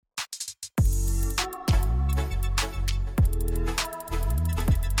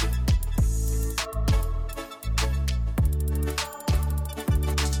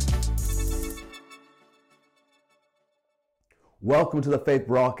Welcome to the Faith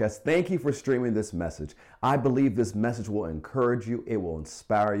Broadcast. Thank you for streaming this message. I believe this message will encourage you, it will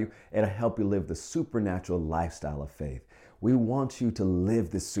inspire you, it'll help you live the supernatural lifestyle of faith. We want you to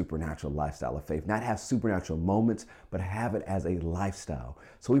live this supernatural lifestyle of faith, not have supernatural moments, but have it as a lifestyle.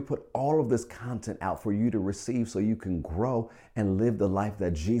 So we put all of this content out for you to receive so you can grow and live the life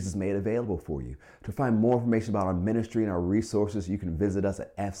that Jesus made available for you. To find more information about our ministry and our resources, you can visit us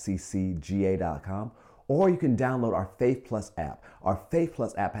at fccga.com. Or you can download our Faith Plus app. Our Faith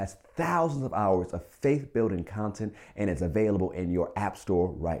Plus app has thousands of hours of faith-building content, and it's available in your app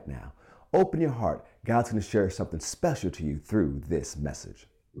store right now. Open your heart. God's going to share something special to you through this message.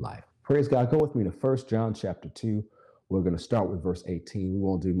 Life. Praise God. Go with me to 1 John chapter 2. We're going to start with verse 18. We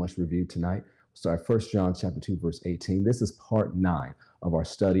won't do much review tonight. We'll start 1 John chapter 2, verse 18. This is part 9 of our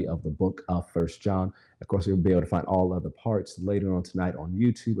study of the book of 1 John. Of course, you'll be able to find all other parts later on tonight on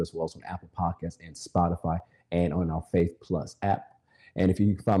YouTube, as well as on Apple Podcasts and Spotify, and on our Faith Plus app. And if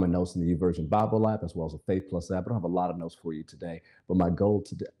you can find my notes in the YouVersion Bible app, as well as the Faith Plus app, I don't have a lot of notes for you today, but my goal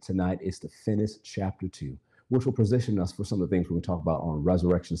tonight is to finish chapter 2, which will position us for some of the things we're going to talk about on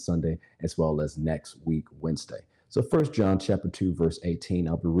Resurrection Sunday, as well as next week, Wednesday. So 1 John chapter 2, verse 18,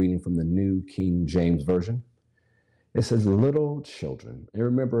 I'll be reading from the New King James Version. It says, little children. And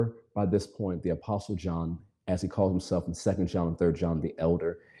remember, by this point, the Apostle John, as he calls himself in 2 John and 3 John, the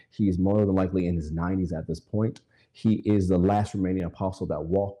elder, he is more than likely in his 90s at this point. He is the last remaining apostle that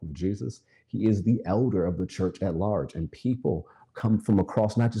walked with Jesus. He is the elder of the church at large, and people come from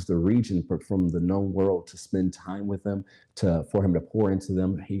across not just the region, but from the known world to spend time with them, for him to pour into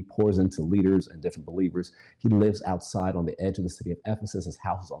them. He pours into leaders and different believers. He lives outside on the edge of the city of Ephesus. His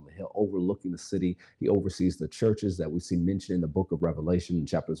house is on the hill overlooking the city. He oversees the churches that we see mentioned in the book of Revelation in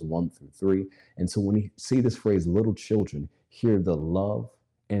chapters 1 through 3. And so when you see this phrase, little children, hear the love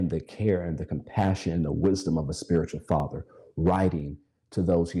and the care and the compassion and the wisdom of a spiritual father writing to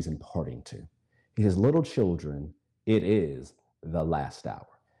those he's imparting to. He says, little children, it is the last hour.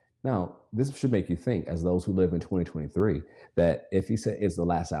 Now, this should make you think, as those who live in 2023, that if he said it's the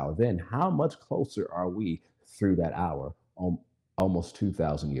last hour, then how much closer are we through that hour almost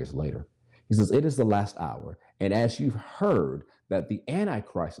 2,000 years later? He says, it is the last hour. And as you've heard that the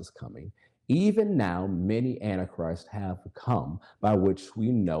Antichrist is coming, even now many Antichrists have come, by which we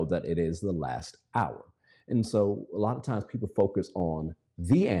know that it is the last hour. And so a lot of times people focus on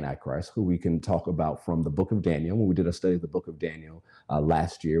the Antichrist, who we can talk about from the book of Daniel. When we did a study of the book of Daniel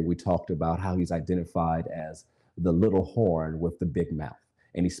last year, we talked about how he's identified as the little horn with the big mouth.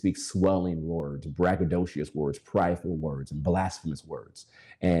 And he speaks swelling words, braggadocious words, prideful words, and blasphemous words.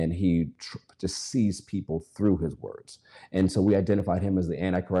 And he just sees people through his words. And so we identified him as the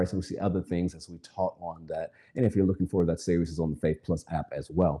Antichrist, and we see other things as we taught on that. And if you're looking for that series, is on the Faith Plus app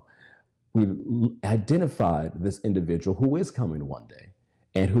as well. We identified this individual who is coming one day,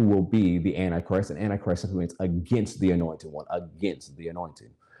 and who will be the Antichrist. And Antichrist simply means against the anointed one, against the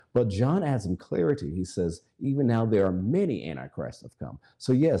anointing. But John adds some clarity. He says, even now there are many Antichrists have come.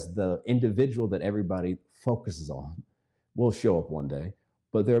 So yes, the individual that everybody focuses on will show up one day,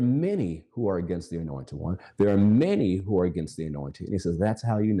 but there are many who are against the anointed one. There are many who are against the anointing. And he says, that's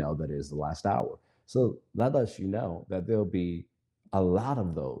how you know that it is the last hour. So that lets you know that there'll be a lot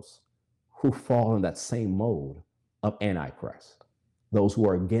of those who fall in that same mode of Antichrist. Those who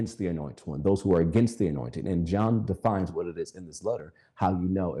are against the anointed one, those who are against the anointing. And John defines what it is in this letter, how you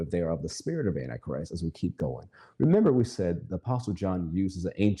know if they are of the spirit of Antichrist as we keep going. Remember, we said the Apostle John uses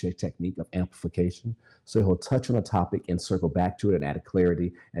an ancient technique of amplification. So he'll touch on a topic and circle back to it and add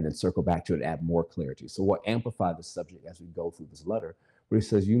clarity, and then circle back to it and add more clarity. So we'll amplify the subject as we go through this letter, where he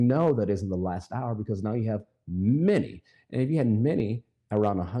says, you know that isn't the last hour because now you have many. And if you had many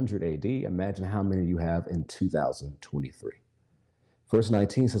around 100 AD, imagine how many you have in 2023. Verse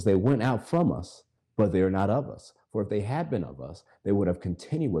 19 says, they went out from us, but they are not of us. For if they had been of us, they would have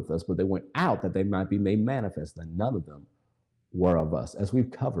continued with us, but they went out that they might be made manifest, that none of them were of us. As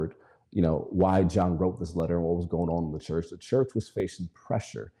we've covered, why John wrote this letter and what was going on in the church was facing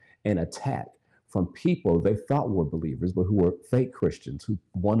pressure and attack from people they thought were believers, but who were fake Christians, who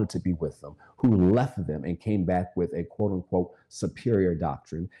wanted to be with them, who left them and came back with a quote unquote superior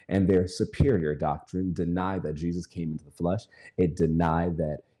doctrine. And their superior doctrine denied that Jesus came into the flesh. It denied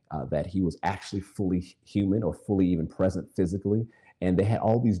that he was actually fully human or fully even present physically. And they had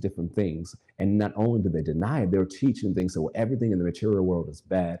all these different things. And not only did they deny it, they were teaching things that, well, everything in the material world is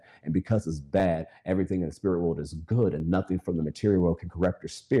bad. And because it's bad, everything in the spirit world is good. And nothing from the material world can corrupt your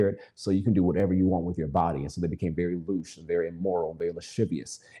spirit. So you can do whatever you want with your body. And so they became very loose and very immoral and very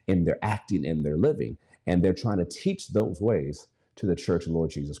lascivious in their acting and their living. And they're trying to teach those ways to the church of Lord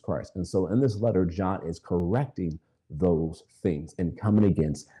Jesus Christ. And so in this letter, John is correcting those things and coming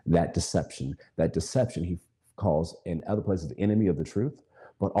against that deception. That deception he calls in other places the enemy of the truth,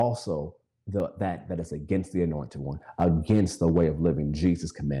 but also that is against the anointed one, against the way of living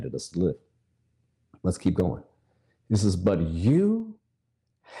Jesus commanded us to live. Let's keep going. He says, but you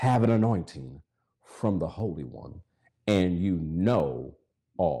have an anointing from the Holy One, and you know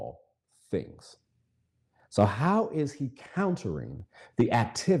all things. So how is he countering the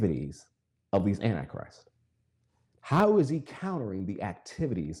activities of these antichrists? How is he countering the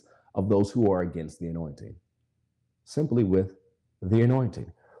activities of those who are against the anointing? Simply with the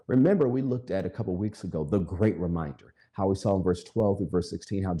anointing. Remember, we looked at a couple weeks ago, the great reminder, how we saw in verse 12 through verse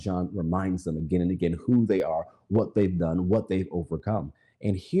 16, how John reminds them again and again who they are, what they've done, what they've overcome.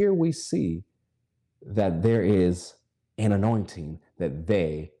 And here we see that there is an anointing that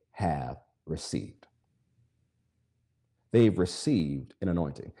they have received. They've received an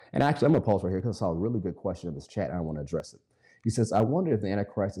anointing. And actually, I'm going to pause right here because I saw a really good question in this chat and I want to address it. He says, I wonder if the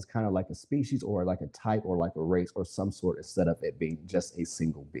Antichrist is kind of like a species or like a type or like a race or some sort instead of it being just a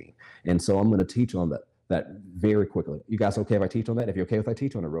single being. And so I'm going to teach on that very quickly. You guys okay if I teach on that? If you're okay if I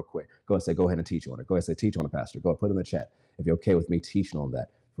teach on it real quick, go ahead and teach on it. Go ahead and say, teach on it, Pastor. Go ahead, put it in the chat if you're okay with me teaching on that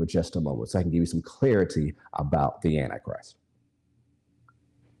for just a moment so I can give you some clarity about the Antichrist.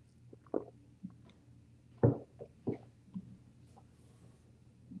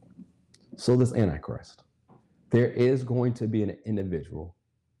 So this Antichrist, there is going to be an individual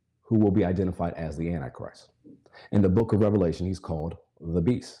who will be identified as the Antichrist. In the book of Revelation, he's called the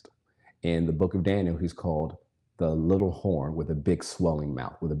beast. In the book of Daniel, he's called the little horn with a big swelling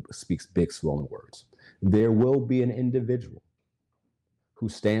mouth, speaks big swelling words. There will be an individual who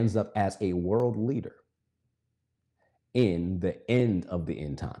stands up as a world leader in the end of the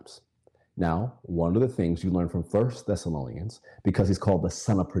end times. Now, one of the things you learn from 1 Thessalonians, because he's called the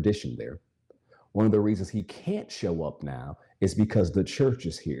son of perdition there, one of the reasons he can't show up now is because the church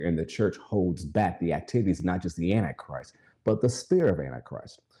is here and the church holds back the activities, not just the Antichrist, but the spirit of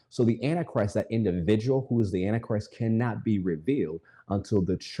Antichrist. So the Antichrist, that individual who is the Antichrist, cannot be revealed until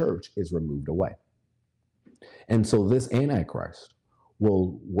the church is removed away. And so this Antichrist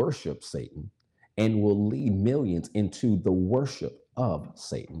will worship Satan and will lead millions into the worship of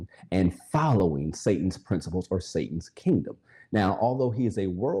Satan and following Satan's principles or Satan's kingdom. Now, although he is a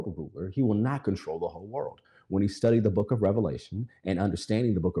world ruler, he will not control the whole world. When you study the book of Revelation and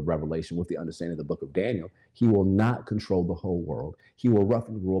understanding the book of Revelation with the understanding of the book of Daniel, he will not control the whole world. He will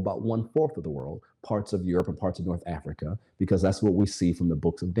roughly rule about 1/4 of the world, parts of Europe and parts of North Africa, because that's what we see from the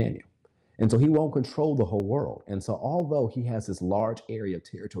books of Daniel. And so he won't control the whole world. And so although he has this large area of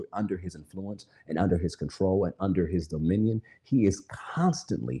territory under his influence and under his control and under his dominion, he is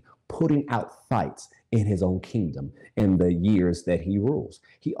constantly putting out fights in his own kingdom in the years that he rules.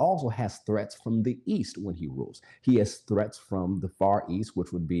 He also has threats from the east when he rules. He has threats from the Far East,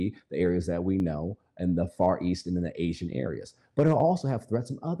 which would be the areas that we know, and the Far East and in the Asian areas. But he'll also have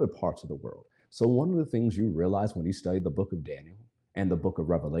threats in other parts of the world. So one of the things you realize when you study the book of Daniel and the book of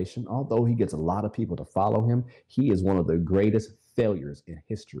Revelation, although he gets a lot of people to follow him, he is one of the greatest failures in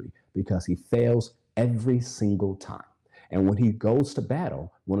history because he fails every single time. And when he goes to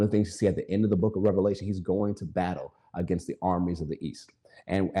battle, one of the things you see at the end of the book of Revelation, he's going to battle against the armies of the East.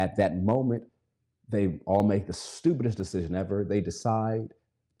 And at that moment, they all make the stupidest decision ever. They decide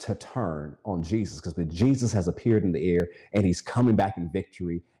to turn on Jesus because Jesus has appeared in the air and he's coming back in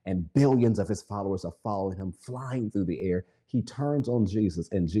victory, and billions of his followers are following him, flying through the air. He turns on Jesus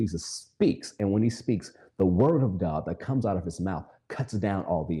and Jesus speaks. And when he speaks, the word of God that comes out of his mouth cuts down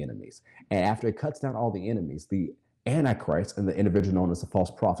all the enemies. And after it cuts down all the enemies, the Antichrist and the individual known as the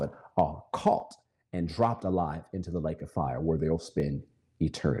false prophet are caught and dropped alive into the lake of fire where they'll spend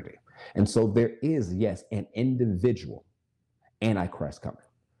eternity. And so there is, yes, an individual Antichrist coming.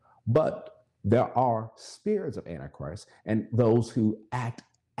 But there are spirits of Antichrist and those who act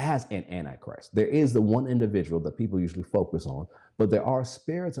as an Antichrist. There is the one individual that people usually focus on, but there are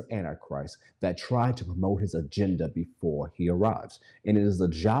spirits of Antichrist that try to promote his agenda before he arrives. And it is the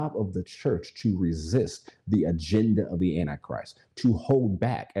job of the church to resist the agenda of the Antichrist, to hold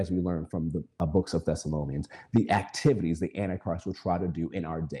back, as we learn from the books of Thessalonians, the activities the Antichrist will try to do in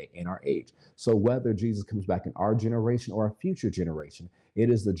our day, in our age. So whether Jesus comes back in our generation or a future generation,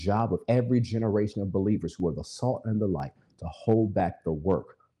 it is the job of every generation of believers who are the salt and the light to hold back the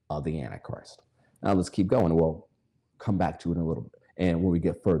work of the Antichrist. Now let's keep going. We'll come back to it in a little bit and when we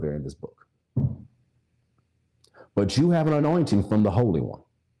get further in this book. But you have an anointing from the Holy One,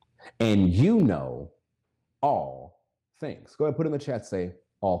 and you know all things. Go ahead, put in the chat, say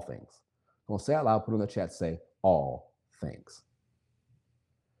all things. I'm going to say out loud, put in the chat, say all things.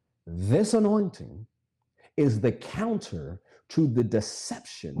 This anointing is the counter to the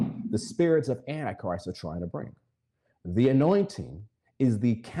deception the spirits of Antichrist are trying to bring. The anointing is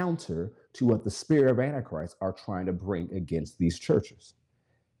the counter to what the spirit of Antichrist are trying to bring against these churches.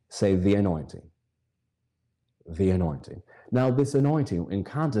 Say the anointing. The anointing. Now, this anointing, in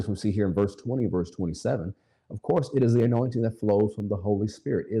context, we see here in verse 20, verse 27, of course, it is the anointing that flows from the Holy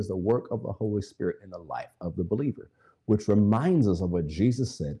Spirit. It is the work of the Holy Spirit in the life of the believer, which reminds us of what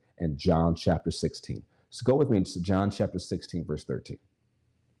Jesus said in John chapter 16. So go with me to John chapter 16, verse 13.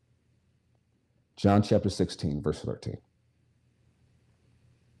 John chapter 16, verse 13.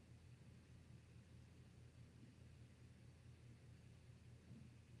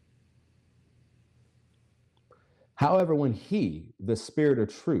 However, when he, the Spirit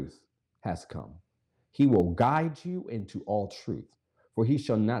of truth, has come, he will guide you into all truth. For he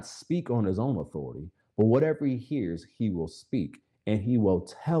shall not speak on his own authority, but whatever he hears, he will speak, and he will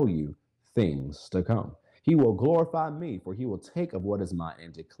tell you things to come. He will glorify me, for he will take of what is mine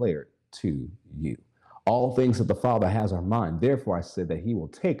and declare it to you. All things that the Father has are mine. Therefore, I said that he will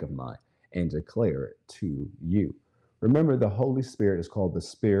take of mine and declare it to you. Remember, the Holy Spirit is called the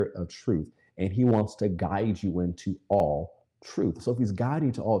Spirit of truth, and he wants to guide you into all truth. So if he's guiding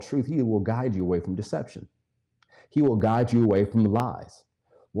you to all truth, he will guide you away from deception. He will guide you away from lies.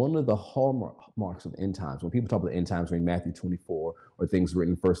 One of the hallmarks of end times, when people talk about the end times, reading Matthew 24 or things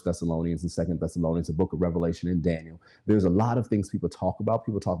written in 1 Thessalonians and 2 Thessalonians, the book of Revelation and Daniel, there's a lot of things people talk about.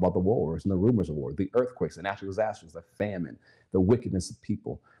 People talk about the wars and the rumors of war, the earthquakes, the natural disasters, the famine, the wickedness of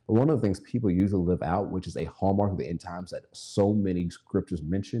people. But one of the things people usually live out, which is a hallmark of the end times that so many scriptures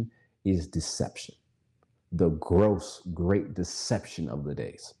mention, is deception. The gross, great deception of the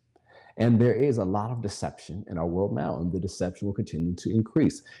days. And there is a lot of deception in our world now, and the deception will continue to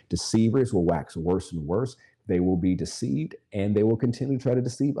increase. Deceivers will wax worse and worse. They will be deceived, and they will continue to try to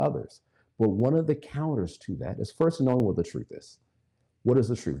deceive others. But one of the counters to that is first knowing what the truth is. What is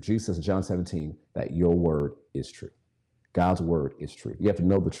the truth? Jesus says in John 17 that your word is true. God's word is true. You have to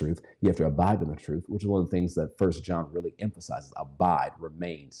know the truth. You have to abide in the truth, which is one of the things that 1 John really emphasizes. Abide,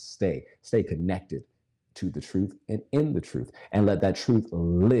 remain, stay connected to the truth and in the truth, and let that truth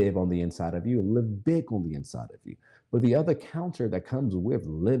live on the inside of you and live big on the inside of you. But the other counter that comes with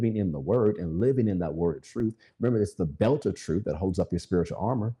living in the word and living in that word of truth, remember, it's the belt of truth that holds up your spiritual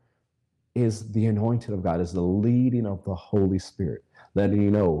armor, is the anointing of God, is the leading of the Holy Spirit, letting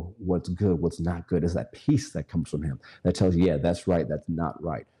you know what's good, what's not good. Is that peace that comes from him that tells you, yeah, that's right, that's not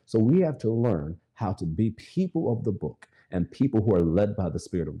right. So we have to learn how to be people of the book and people who are led by the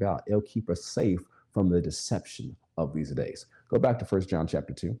Spirit of God. It'll keep us safe from the deception of these days. Go back to 1 John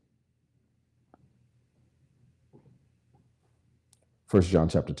chapter 2. 1 John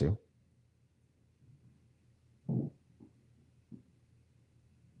chapter 2.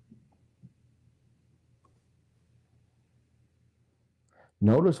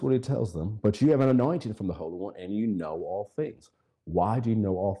 Notice what he tells them, but you have an anointing from the Holy One, and you know all things. Why do you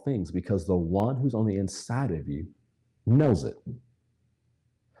know all things? Because the one who's on the inside of you knows it.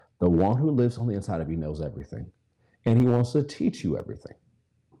 The one who lives on the inside of you knows everything, and he wants to teach you everything.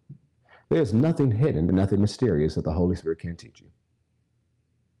 There's nothing hidden, nothing mysterious that the Holy Spirit can't teach you.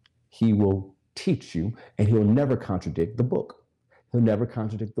 He will teach you, and he'll never contradict the book. He'll never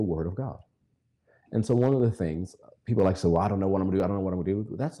contradict the word of God. And so one of the things people like to say, well, I don't know what I'm going to do. I don't know what I'm going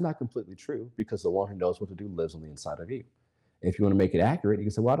to do. That's not completely true, because the one who knows what to do lives on the inside of you. If you want to make it accurate, you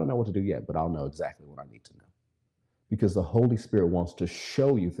can say, well, I don't know what to do yet, but I'll know exactly what I need to know. Because the Holy Spirit wants to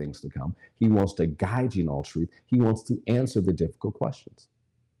show you things to come. He wants to guide you in all truth. He wants to answer the difficult questions.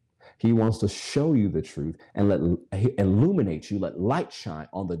 He wants to show you the truth and illuminate you, let light shine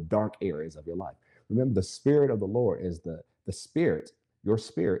on the dark areas of your life. Remember, the Spirit of the Lord is the Spirit. Your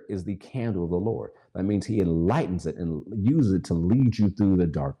spirit is the candle of the Lord. That means he enlightens it and uses it to lead you through the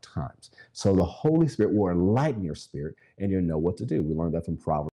dark times. So the Holy Spirit will enlighten your spirit, and you'll know what to do. We learned that from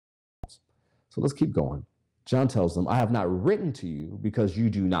Proverbs. So let's keep going. John tells them, I have not written to you because you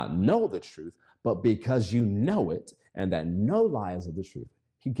do not know the truth, but because you know it, and that no lie is of the truth.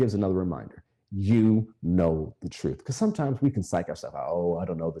 He gives another reminder. You know the truth. Because sometimes we can psych ourselves out. Oh, I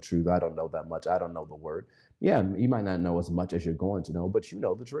don't know the truth. I don't know that much. I don't know the word. Yeah, you might not know as much as you're going to know, but you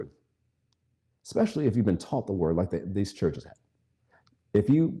know the truth. Especially if you've been taught the word like these churches have. If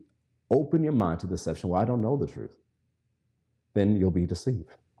you open your mind to deception, well, I don't know the truth, then you'll be deceived.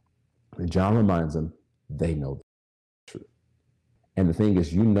 And John reminds them, they know the truth. And the thing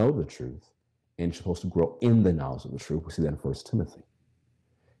is, you know the truth, and you're supposed to grow in the knowledge of the truth. We see that in 1 Timothy.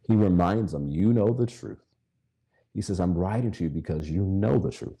 He reminds them, you know the truth. He says, I'm writing to you because you know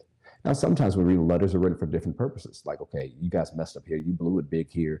the truth. Now, sometimes we read letters are written for different purposes. Like, okay, you guys messed up here. You blew it big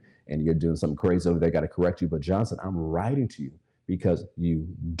here and you're doing something crazy over there. Got to correct you. But John said, I'm writing to you because you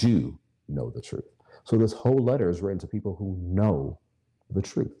do know the truth. So this whole letter is written to people who know the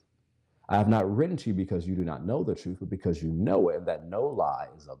truth. I have not written to you because you do not know the truth, but because you know it, and that no lie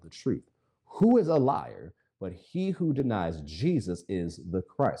is of the truth. Who is a liar? But he who denies Jesus is the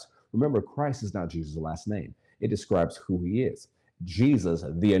Christ. Remember, Christ is not Jesus' last name. It describes who he is. Jesus,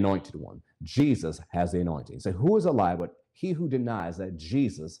 the anointed one. Jesus has the anointing. So who is a liar? But he who denies that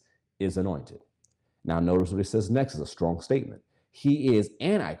Jesus is anointed. Now notice what it says next is a strong statement. He is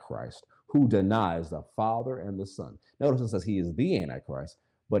Antichrist who denies the Father and the Son. Notice it says he is the Antichrist,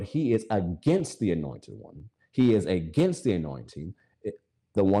 but he is against the anointed one. He is against the anointing,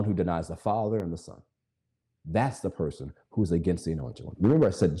 the one who denies the Father and the Son. That's the person who's against the anointed one. Remember,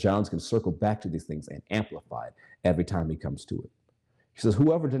 I said John's can circle back to these things and amplify it every time he comes to it. He says,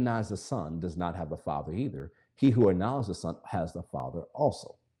 whoever denies the Son does not have the Father either. He who acknowledges the Son has the Father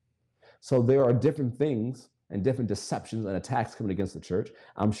also. So there are different things and different deceptions and attacks coming against the church.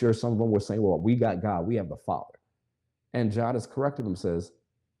 I'm sure some of them were saying, well, we got God, we have the Father. And John has corrected them, says,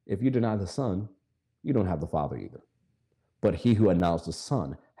 if you deny the Son, you don't have the Father either. But he who acknowledges the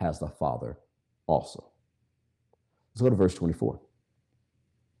Son has the Father also. Let's go to verse 24.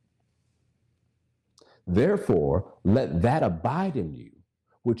 Therefore, let that abide in you,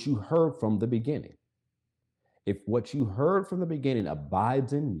 which you heard from the beginning. If what you heard from the beginning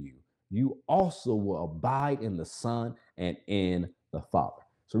abides in you, you also will abide in the Son and in the Father.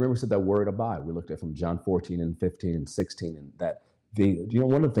 So remember, we said that word abide. We looked at from John 14 and 15 and 16, and that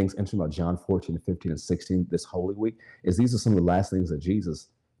one of the things interesting about John 14 and 15 and 16 this Holy Week is these are some of the last things that Jesus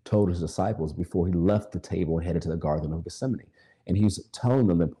told his disciples before he left the table and headed to the Garden of Gethsemane. And he's telling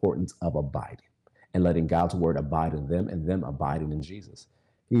them the importance of abiding and letting God's word abide in them and them abiding in Jesus.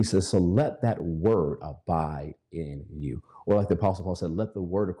 He says, so let that word abide in you. Or like the Apostle Paul said, let the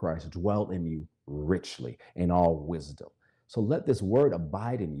word of Christ dwell in you richly in all wisdom. So let this word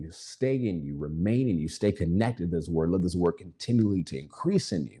abide in you, stay in you, remain in you, stay connected to this word. Let this word continually to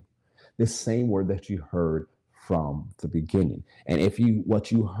increase in you. This same word that you heard from the beginning. And if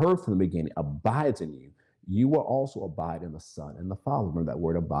what you heard from the beginning abides in you, you will also abide in the Son and the Father. Remember that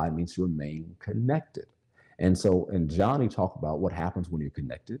word abide means to remain connected. And so in John, he talks about what happens when you're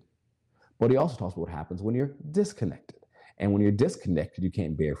connected, but he also talks about what happens when you're disconnected. And when you're disconnected, you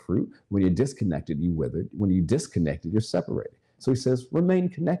can't bear fruit. When you're disconnected, you wither. When you're disconnected, you're separated. So he says, remain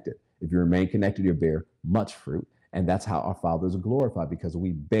connected. If you remain connected, you bear much fruit. And that's how our Father is glorified, because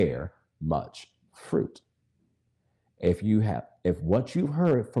we bear much fruit. If what you've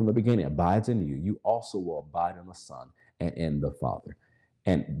heard from the beginning abides in you, you also will abide in the Son and in the Father.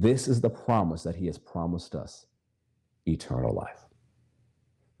 And this is the promise that he has promised us, eternal life.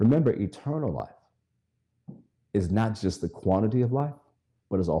 Remember, eternal life is not just the quantity of life,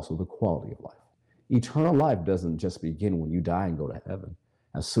 but is also the quality of life. Eternal life doesn't just begin when you die and go to heaven.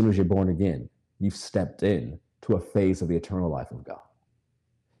 As soon as you're born again, you've stepped in to a phase of the eternal life of God.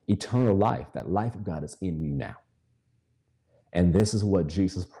 Eternal life, that life of God is in you now. And this is what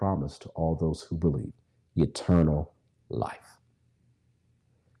Jesus promised to all those who believe, eternal life.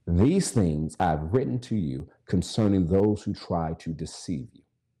 These things I've written to you concerning those who try to deceive you.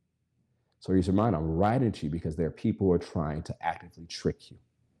 So he's reminding, I'm writing to you because there are people who are trying to actively trick you.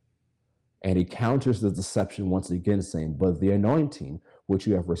 And he counters the deception once again, saying, but the anointing which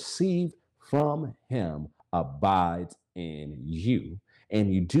you have received from him abides in you,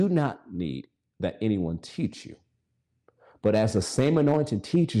 and you do not need that anyone teach you. But as the same anointing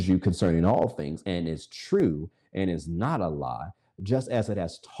teaches you concerning all things, and is true and is not a lie, just as it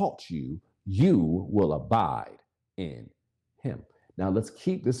has taught you, you will abide in him. Now let's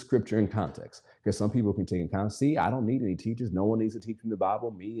keep this scripture in context, because some people can take in context. See, I don't need any teachers. No one needs to teach me the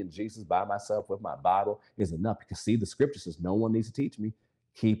Bible. Me and Jesus by myself with my Bible is enough. Because see, the scripture says no one needs to teach me.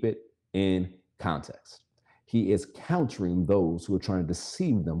 Keep it in context. He is countering those who are trying to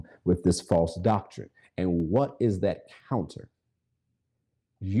deceive them with this false doctrine. And what is that counter?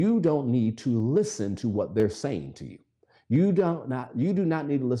 You don't need to listen to what they're saying to you. You do not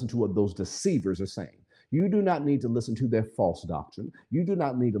need to listen to what those deceivers are saying. You do not need to listen to their false doctrine. You do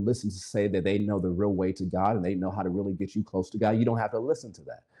not need to listen to say that they know the real way to God and they know how to really get you close to God. You don't have to listen to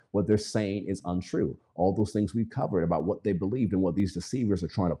that. What they're saying is untrue. All those things we've covered about what they believed and what these deceivers are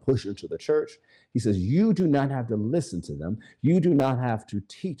trying to push into the church. He says, you do not have to listen to them. You do not have to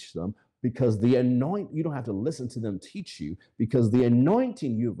teach them, because you don't have to listen to them teach you, because the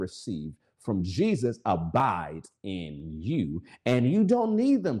anointing you've received from Jesus abides in you, and you don't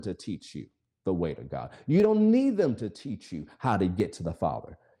need them to teach you the way to God. You don't need them to teach you how to get to the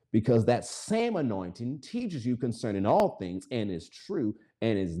Father. because that same anointing teaches you concerning all things and is true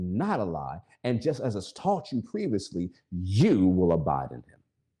and is not a lie. And just as it's taught you previously, you will abide in him.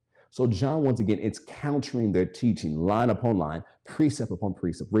 So John, once again, it's countering their teaching line upon line, precept upon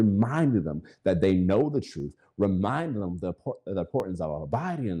precept, reminding them that they know the truth, reminding them the importance of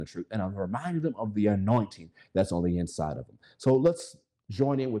abiding in the truth, and I'm reminding them of the anointing that's on the inside of them. So let's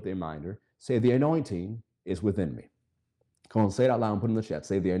join in with the reminder. Say, the anointing is within me. Come on, say it out loud and put it in the chat.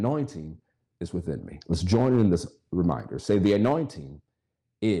 Say, the anointing is within me. Let's join in this reminder. Say, the anointing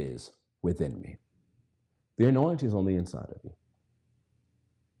is within me. The anointing is on the inside of you.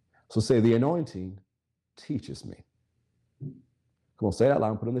 So say, the anointing teaches me. Come on, say it out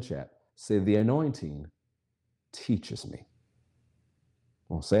loud and put it in the chat. Say, the anointing teaches me.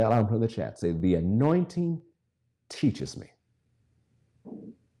 Come on, say it out loud and put it in the chat. Say, the anointing teaches me.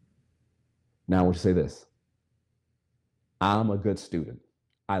 Now I want you to say this. I'm a good student.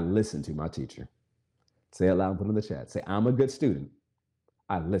 I listen to my teacher. Say it loud and put it in the chat. Say, I'm a good student.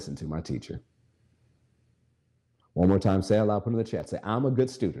 I listen to my teacher. One more time, say it loud, put it in the chat. Say, I'm a good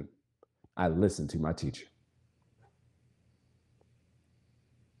student. I listen to my teacher.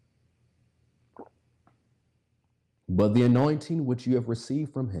 But the anointing which you have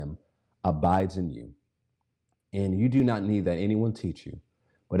received from him abides in you. And you do not need that anyone teach you.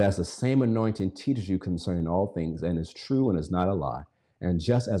 But as the same anointing teaches you concerning all things and is true and is not a lie, and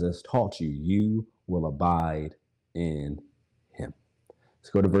just as it's taught you, you will abide in him. Let's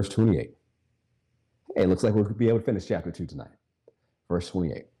go to verse 28. Hey, it looks like we'll be able to finish chapter 2 tonight. Verse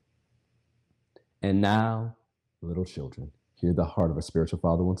 28. And now, little children, hear the heart of a spiritual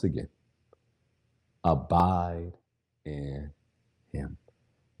father once again. Abide in him.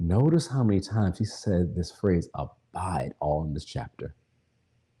 Notice how many times he said this phrase, abide, all in this chapter.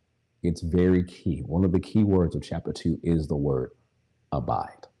 It's very key. One of the key words of chapter 2 is the word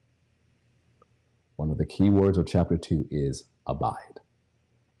abide. One of the key words of chapter 2 is abide.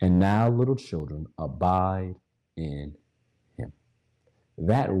 And now, little children, abide in him,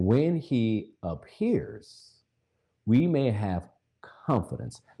 that when he appears, we may have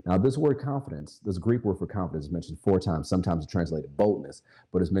confidence. Now, this word confidence, this Greek word for confidence is mentioned 4 times. Sometimes it's translated boldness,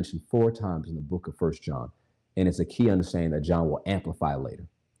 but it's mentioned 4 times in the book of 1 John. And it's a key understanding that John will amplify later.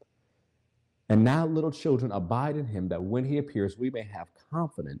 And now, little children, abide in him, that when he appears, we may have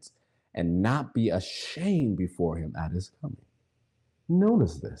confidence and not be ashamed before him at his coming.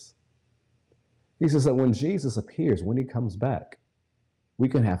 Notice this. He says that when Jesus appears, when he comes back, we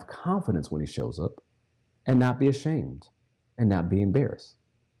can have confidence when he shows up and not be ashamed and not be embarrassed.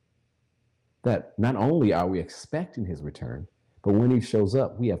 That not only are we expecting his return, but when he shows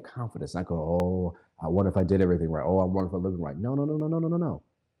up, we have confidence. Not go, oh, I wonder if I did everything right. Oh, I wonder if I'm living right. No.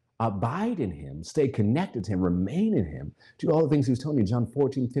 Abide in him, stay connected to him, remain in him. Do all the things he was telling you, John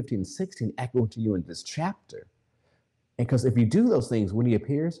 14, 15, and 16, echo to you in this chapter. And because if you do those things when he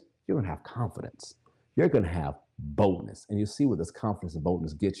appears, you're going to have confidence. You're going to have boldness. And you see what this confidence and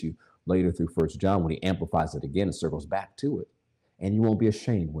boldness gets you later through 1 John when he amplifies it again and circles back to it. And you won't be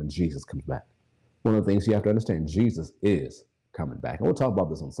ashamed when Jesus comes back. One of the things you have to understand, Jesus is coming back. And we'll talk about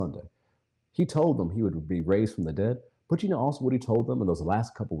this on Sunday. He told them he would be raised from the dead. But you know also what he told them in those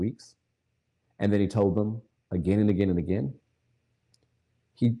last couple weeks? And then he told them again and again and again.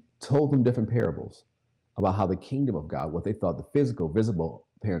 He told them different parables about how the kingdom of God, what they thought the physical, visible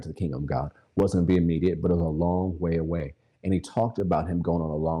appearance of the kingdom of God, wasn't going to be immediate, but it was a long way away. And he talked about him going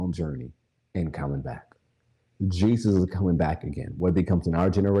on a long journey and coming back. Jesus is coming back again. Whether he comes in our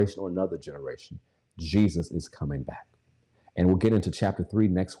generation or another generation, Jesus is coming back. And we'll get into chapter 3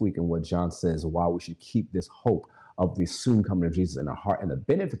 next week and what John says, why we should keep this hope of the soon coming of Jesus in our heart and the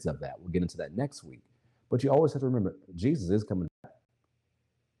benefits of that. We'll get into that next week. But you always have to remember, Jesus is coming back.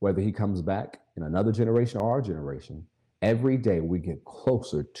 Whether he comes back in another generation or our generation, every day we get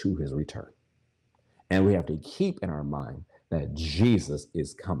closer to his return. And we have to keep in our mind that Jesus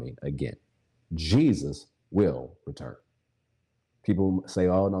is coming again. Jesus will return. People say,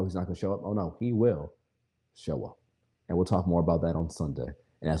 oh, no, he's not going to show up. Oh, no, he will show up. And we'll talk more about that on Sunday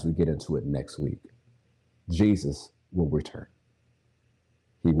and as we get into it next week. Jesus will return.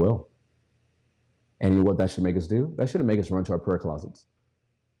 He will. And you know what that should make us do? That shouldn't make us run to our prayer closets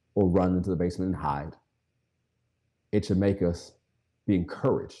or run into the basement and hide. It should make us be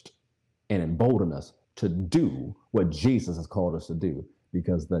encouraged and embolden us to do what Jesus has called us to do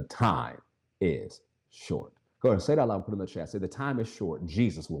because the time is short. Go ahead, say that out loud and put it in the chat. Say, the time is short.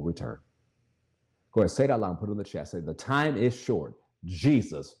 Jesus will return. Go ahead, say that out loud and put it in the chat. Say, the time is short.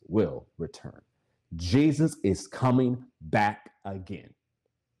 Jesus will return. Jesus is coming back again.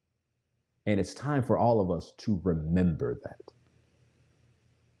 And it's time for all of us to remember that.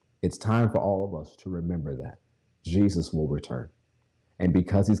 It's time for all of us to remember that Jesus will return. And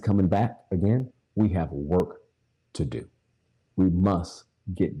because he's coming back again, we have work to do. We must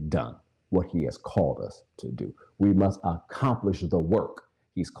get done what he has called us to do. We must accomplish the work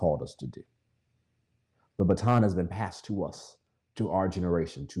he's called us to do. The baton has been passed to us, to our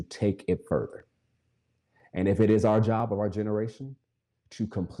generation, to take it further. And if it is our job of our generation to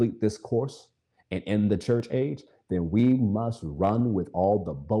complete this course and end the church age, then we must run with all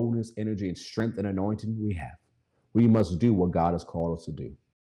the boldness, energy, and strength and anointing we have. We must do what God has called us to do,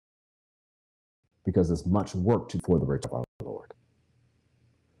 because there's much work to for the return of our Lord.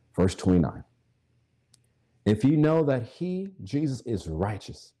 Verse 29. If you know that he, Jesus, is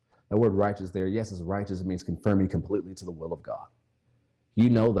righteous. The word righteous there, yes, is righteous. It means conforming completely to the will of God. You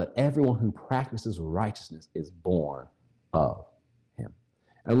know that everyone who practices righteousness is born of him.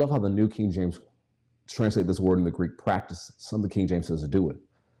 And I love how the New King James translate this word in the Greek, practice. Some of the King James says to do it.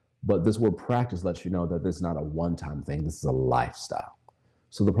 But this word practice lets you know that this is not a one-time thing. This is a lifestyle.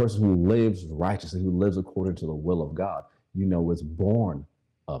 So the person who lives righteously, who lives according to the will of God, you know, is born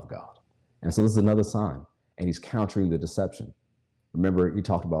of God. And so this is another sign. And he's countering the deception. Remember, he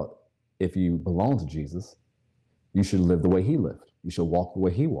talked about if you belong to Jesus, you should live the way he lived. You should walk the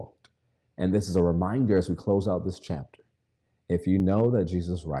way he walked. And this is a reminder as we close out this chapter. If you know that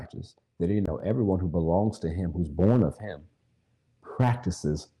Jesus is righteous, then you know everyone who belongs to him, who's born of him,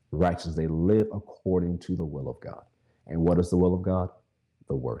 practices righteousness. They live according to the will of God. And what is the will of God?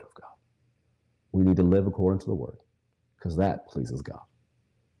 The word of God. We need to live according to the word, because that pleases God.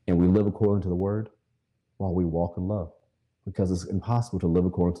 And we live according to the word while we walk in love, because it's impossible to live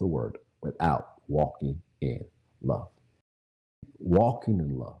according to the word without walking in love. Walking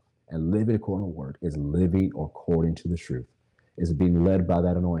in love and living according to the word is living according to the truth. Is being led by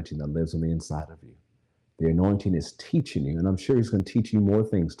that anointing that lives on the inside of you. The anointing is teaching you, and I'm sure he's going to teach you more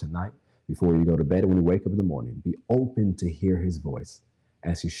things tonight before you go to bed and when you wake up in the morning. Be open to hear his voice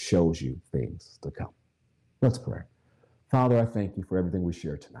as he shows you things to come. Let's pray. Father, I thank you for everything we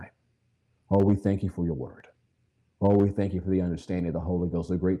share tonight. Oh, we thank you for your word. Oh, we thank you for the understanding of the Holy Ghost,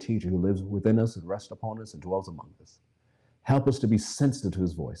 the great teacher who lives within us and rests upon us and dwells among us. Help us to be sensitive to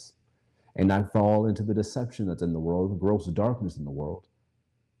his voice and not fall into the deception that's in the world, the gross darkness in the world,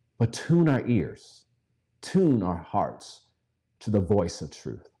 but tune our ears, tune our hearts to the voice of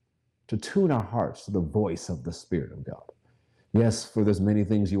truth, to tune our hearts to the voice of the Spirit of God. Yes, for there's many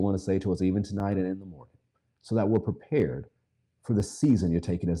things you want to say to us even tonight and in the morning, so that we're prepared for the season you're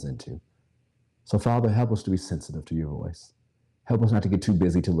taking us into. So Father, help us to be sensitive to your voice. Help us not to get too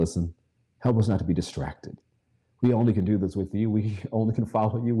busy to listen. Help us not to be distracted. We only can do this with you. We only can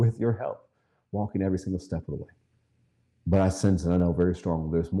follow you with your help, walking every single step of the way. But I sense and I know very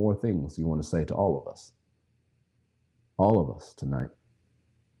strongly there's more things you want to say to all of us tonight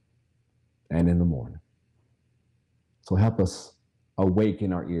and in the morning. So help us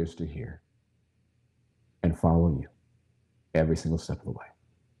awaken our ears to hear and follow you every single step of the way.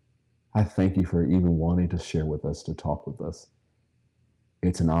 I thank you for even wanting to share with us, to talk with us.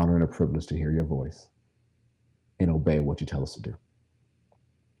 It's an honor and a privilege to hear your voice and obey what you tell us to do.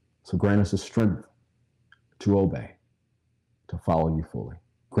 So grant us the strength to obey, to follow you fully.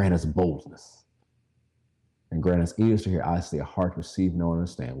 Grant us boldness, and grant us ears to hear, eyes to see, a heart to receive, know, and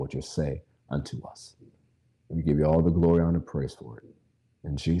understand what you say unto us. We give you all the glory, honor, and praise for it.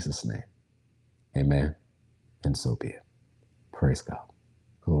 In Jesus' name, amen, and so be it. Praise God.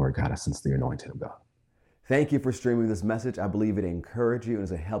 Glory God, I sense the anointing of God. Thank you for streaming this message. I believe it encouraged you and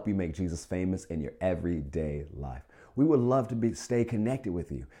is to help you make Jesus famous in your everyday life. We would love to stay connected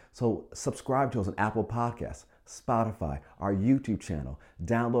with you. So subscribe to us on Apple Podcasts, Spotify, our YouTube channel,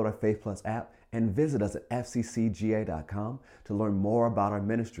 download our Faith Plus app, and visit us at fccga.com to learn more about our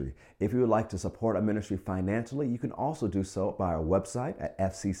ministry. If you would like to support our ministry financially, you can also do so by our website at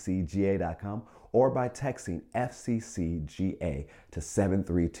fccga.com or by texting FCCGA to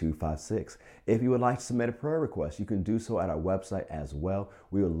 73256. If you would like to submit a prayer request, you can do so at our website as well.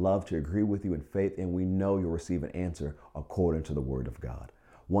 We would love to agree with you in faith, and we know you'll receive an answer according to the Word of God.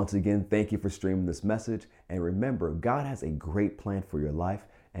 Once again, thank you for streaming this message, and remember, God has a great plan for your life,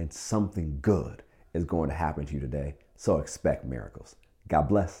 and something good is going to happen to you today, so expect miracles. God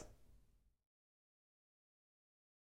bless.